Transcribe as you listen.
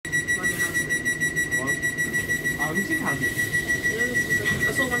Have you seen houses?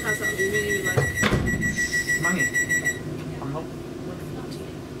 I saw one house that we really like. Money. I'm not. 140.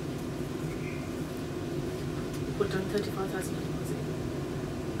 Put down 35,000 deposit.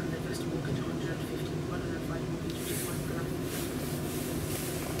 And the rest mortgage 150, 105 mortgage, which is 1 grand.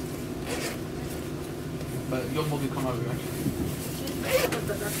 But your mortgage come over, right?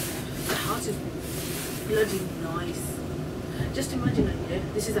 The house is bloody nice. Just imagine it, yeah?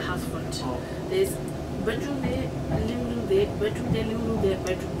 This is a house front. Oh. There's bedroom there, living room there, bedroom there, living room there,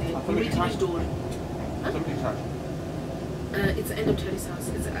 bedroom there. You reach each door. Huh? Somebody's house. It's the end of Terry's house.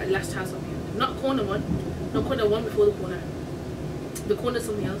 It's the last house on here. Not corner one. Not corner one before the corner. The corner's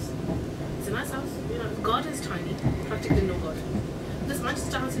something else. It's a nice house. You know, the garden's tiny. Practically no garden. This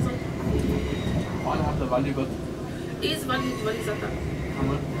Manchester house is on. I don't have the value, but. It is valued at that. How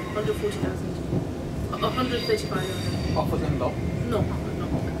much? 140,000. 135,000. Offer them though. No.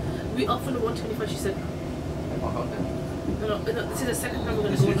 We offered 125. She said no. Okay. No. This is the second time we're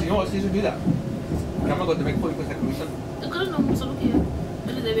going to This go. is, you know what? She should do that. Camera got to make 40% commission. I don't know. So look here. And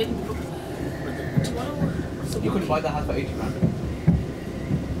then they're making tomorrow. So You could buy the house for 80 grand.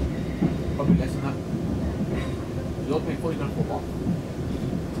 Probably less than that. You're paying 40 grand for what?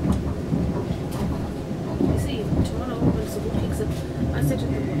 You see, tomorrow when Sabut kicks up, I said to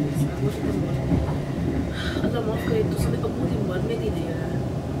them, Allah maaf करे तो सब अब मुझे मरने दी नहीं है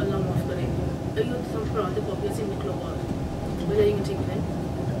Allah maaf करे अयो तो सब पर आते कॉपी से निकलो बाहर where are you going to take me then?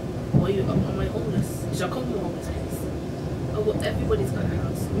 Why are you am I homeless? Shall I come from homeless place? Oh, well, everybody's got a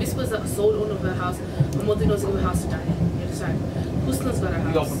house. Miss was the sole owner of her house. My mother knows her house to die. You understand? Husna's got a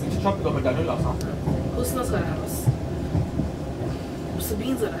house. Husna's got a house.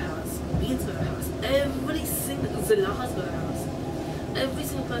 Sabine's got a house. Bean's got a house. Every single Zilaha's got a house. Every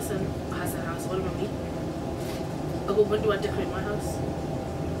single person has a house. What about me? I go, when do I decorate my house?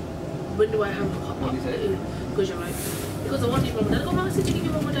 When do I have because you're right. Because I want you, mom and dad. I go, I said to give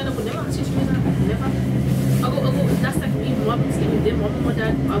you mom and dad. I would never ask you to do that. Never. I go, that's like me, mom and sleeping with their mom and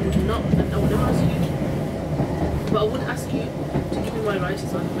dad. I would not, I would never ask you. But I would ask you to give me my rights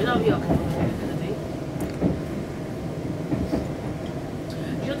as well. When I'll be out, at the end of the day.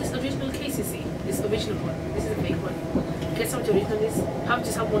 You know this original case you see? This original one. This is a fake one. Guess how much original is?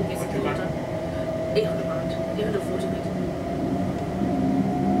 Just have one guess. 800 pounds. 840 quid.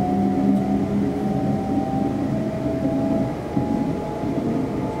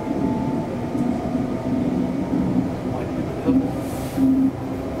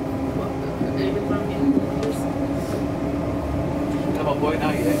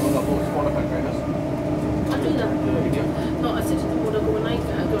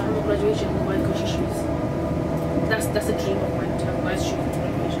 That's a dream of mine to have nice shoes for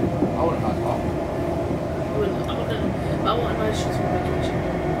graduation. I want a nice car. I want nice shoes for graduation.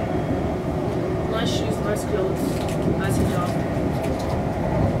 Nice shoes, nice clothes, nice hijab.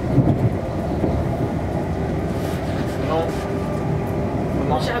 No.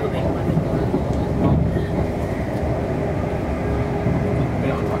 I should have a big one. No. Get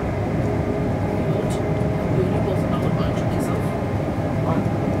it on time. You won't. You both not going to trick yourself.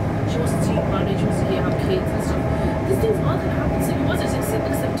 She wants to see you married, she wants to hear have kids and stuff. These things are going to happen, so you must just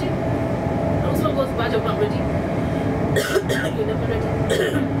accept it. I was going to go to bad, I'm not ready. You're never ready.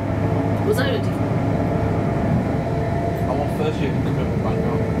 Was I ready? I want first year commitment right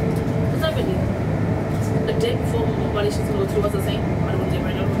now. Was I ready? A day before my she's going to go through what's the same. I don't want to get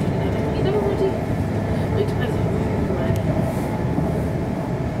ready, I don't want to get ready. You're never ready. But it depends on who you're ready.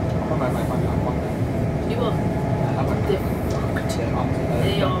 I'm going to make my one day. You are? They're fucked.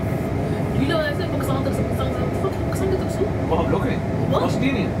 They are. You know what I said? Because I'm the fucking books on. Well, I'm looking. What? What's the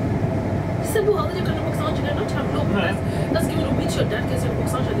Indian? He said, well, how did you get the books on? You don't have look. That's giving a bitch your dad gets your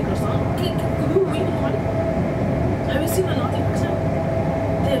books on. You think who read the money? Have you seen a lot of books now?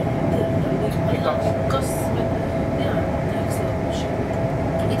 They're Gus Smith. They're excellent.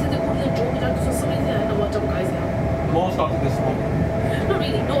 It's the good little joke that because somebody there and watch up guys now. Most likely this one. Not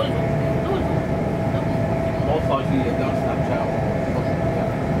really. No one. Most likely they're on Snapchat or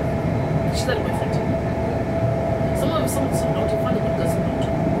She's not a boyfriend. Someone don't you find a good girl, some don't.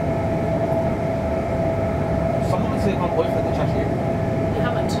 Someone say my boyfriend the chat here. You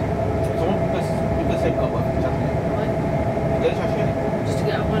haven't. Someone people say my boyfriend the chat here. Why? They're chat here. Just to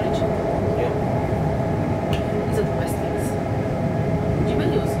get out marriage. Yeah. These are the best things. Do you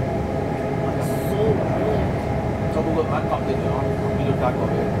videos? So long. So we got man come in on video tag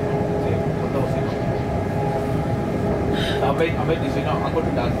of it. Say what was it? I made this, you know, I'm going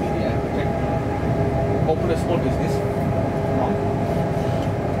to dance media, open a small business,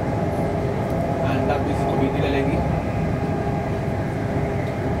 and that business will be Nila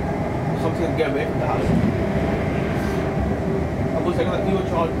something to get away from the house. आपको second की वो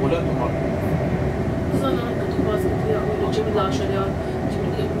charge बोला तुम्हारा So now I got to pass it here. I'm going to Jimmy last year.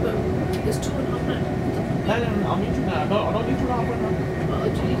 It's 200. No, I'm into that. I don't need to know about that.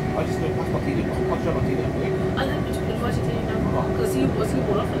 Gee. I just need to pass my TV. Pass my TV. I like to advise you to you now. Because you was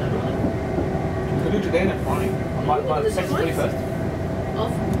more often, I don't know. You can do today, then fine. My second 21st.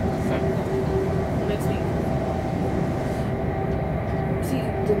 Off next week. See,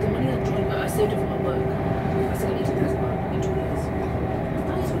 the money I joined, I saved it for my work. I saved 80,000 in 2 years.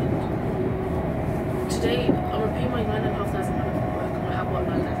 That is really good. Today, I'm going to pay my 9,500 for work. I'm going to have what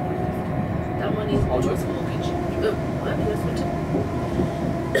 9,000 left. That money is towards the mortgage. Yes, winter.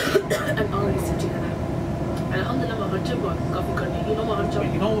 And all these things together. And alhamdulillah, my hard job, coffee curry. You know my hard job.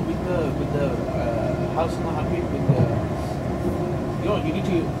 You know, with the house I'm not happy with the. You know, you need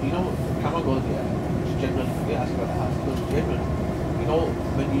to. You know, camera goes there. It's general. They ask about the house. It goes general. You know,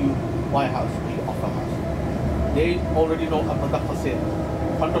 when you buy a house, when you offer a house, they already know another person.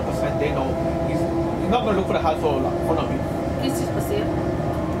 100% they know. He's not going to look for a house for front of you. This is Pasea.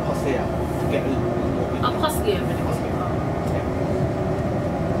 Pasea. To get a mortgage. I'm Pasea.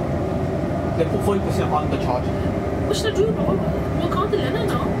 They put 40% on the charge. What should I do, bro? What can't the lender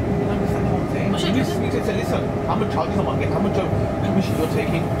now? You understand what I'm saying? What should I do? You need to say, listen, how much charges am I getting? How much commission you're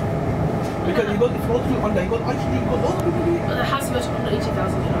taking? Because he goes, if you go through under, he goes, actually, you go, oh, But the house was under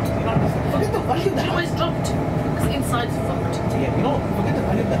 80,000, you know. you know, forget the value of the Do you know why house. it's dropped? Because the inside's fucked. Yeah, you know, forget the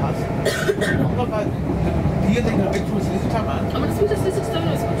value of the house. I'm not about the year they're going to get through a solicitor, man. I'm going to speak to solicitor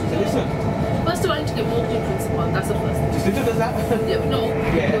anyway. Listen, First of all, I need to get mortgage in principle. That's the first. the solicitor does that. Yeah, no.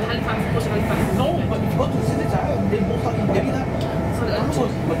 Yeah. Go Halifax, go to Halifax. No, but if you go to the solicitor, they most likely give you that. So the That's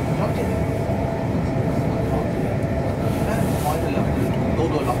what, but you don't get it. And find a level, go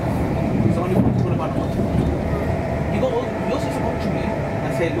to a lock. It's only £200 a month. You go, your sister come to me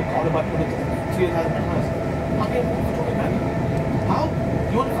and say, look, all about £3,000 house. I'll get more for £200. How?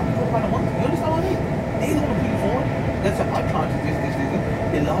 You want £200 a month? You understand what I mean? They don't want to put you forward. That's a hard chance. This.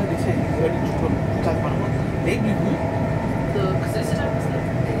 They lie, they say he's earning £2,000 a month. They believe who? The solicitor was there.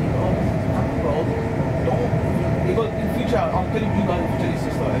 There you go. Bro, don't. Because in future, I'm telling you guys to tell your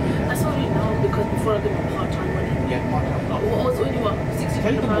sister everything. That's what we know because before I get my part-time money. Yeah, part-time. No. What was only what? 60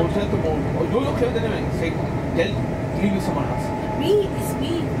 Tell them all, pounds. tell them all. Oh, you're clear anyway. Say, deal with someone else. Me, it's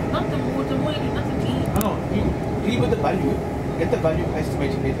me. Not the more you do, not the me. No, you deal with the value. Get the value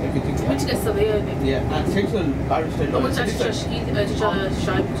estimated and everything. We need to get a surveyor maybe. Yeah, and say to the barrister, I want to listen,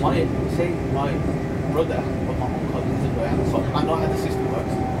 shy between. my brother or my uncle is a lawyer, so I know how the system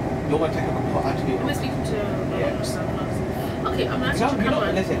works. You're going to take a call actually. I'm speaking to Okay, I'm Now, actually you know,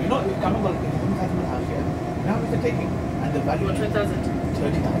 listen, you know, if coming on the house here, now if they're taking, and the value is 20,000. 30,000.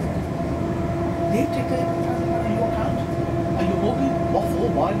 They take the 30,000 out of your account, and you're moving, what for,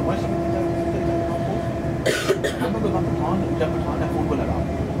 why should we take 30,000 out for? I'm going to go back to town, food will allow.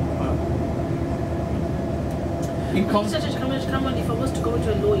 Income. Come on, if I was to go to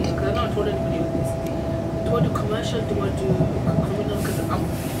a lawyer, because I've not told anybody with this, do I do commercial, do I do criminal, because I'm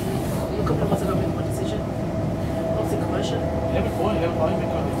a couple of months ago I made my decision. Obviously commercial. 11.5,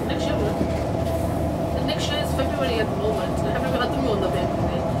 Next year, what? The next year is February at the moment. I haven't had them on the bed.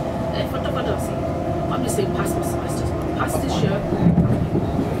 I'm just saying pass my semesters. Pass this year.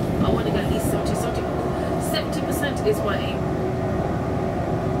 I want to get at least 70% is my aim.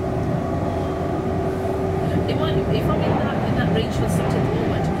 If I'm in that range for 70 at the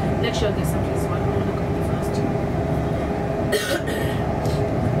moment, next year I'll get 70 is fine. I want to go first.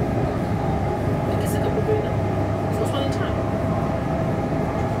 I guess I could be doing that. So it's one in time.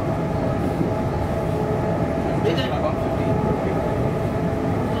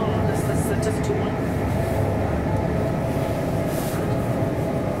 No, that's just 2-1.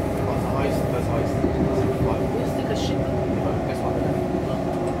 That's highest. You just think a shit.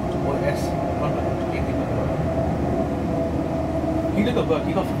 He did the work,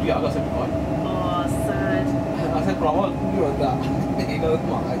 he got 50, I got 75. Oh, sad. I said, bro, you were that. He goes,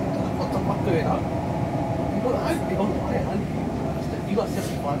 what the fuck going on? He goes, why? You got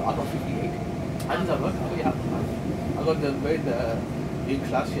 75, I got 58. I did that work, I'm really happy, man. I got the way in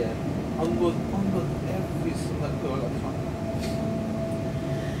class here. I'm good every single girl I got this one.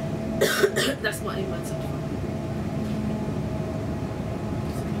 That's my aim at 75.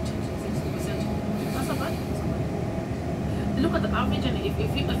 That's not bad. Look at the average, and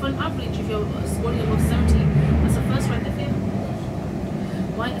if on average, if you're scoring above 70, that's the first rank there.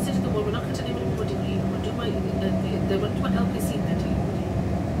 Why I said to the world, we're not going to name any more degree. I'm going to do my LPC in that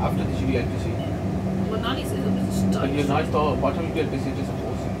After the GD LPC? Yeah. Well, now it's and you're nice though, what time you do LPC, just a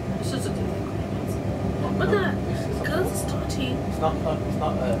course? It's just a thing. But the girls are starting. It's not It's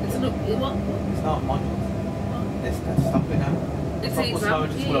not, what? It's not modules. That's stuff in there. It's top an was exam.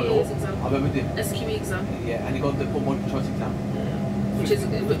 Smethwick Yeah, School of yeah, Law. it's exam. I went with him. SQE exam. Yeah, and he got the multiple choice exam. Which is,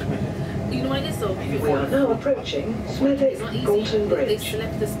 you know what it is though? We We are now approaching Smethwick It's not easy. Galton They Bridge.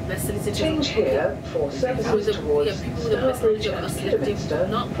 select the best solicitors. Change here for services towards people with the best Stourbridge knowledge and are selected. Kidderminster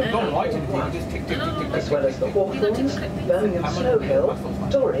Not from Don't write anything, Platform you just tick, tick, No, no, tick, no. tick, as well as the Hawthorns, Birmingham Snow Hill,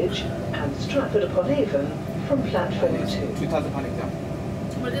 Dorridge and Stratford upon Avon from Platform and it's 2. £2,000 exam.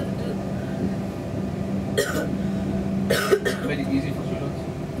 But they Very easy for students.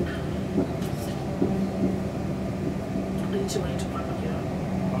 I need to wait to find out here.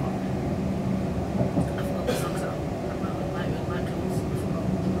 I forgot the socks out. My clothes. I forgot.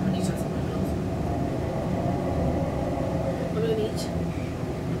 I need to have some of my clothes. What are we gonna eat?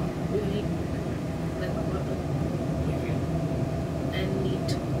 We're gonna eat like what? And eat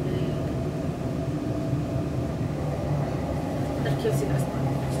that KFC last night.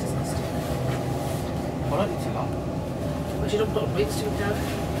 It's disgusting. What it's a lot. But you don't wait to have.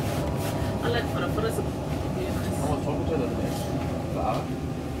 I like Farah's really nice. I was talking to her the other day.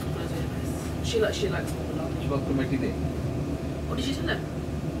 Farah's really nice. She likes them a lot. She got committee there. What did you tell her?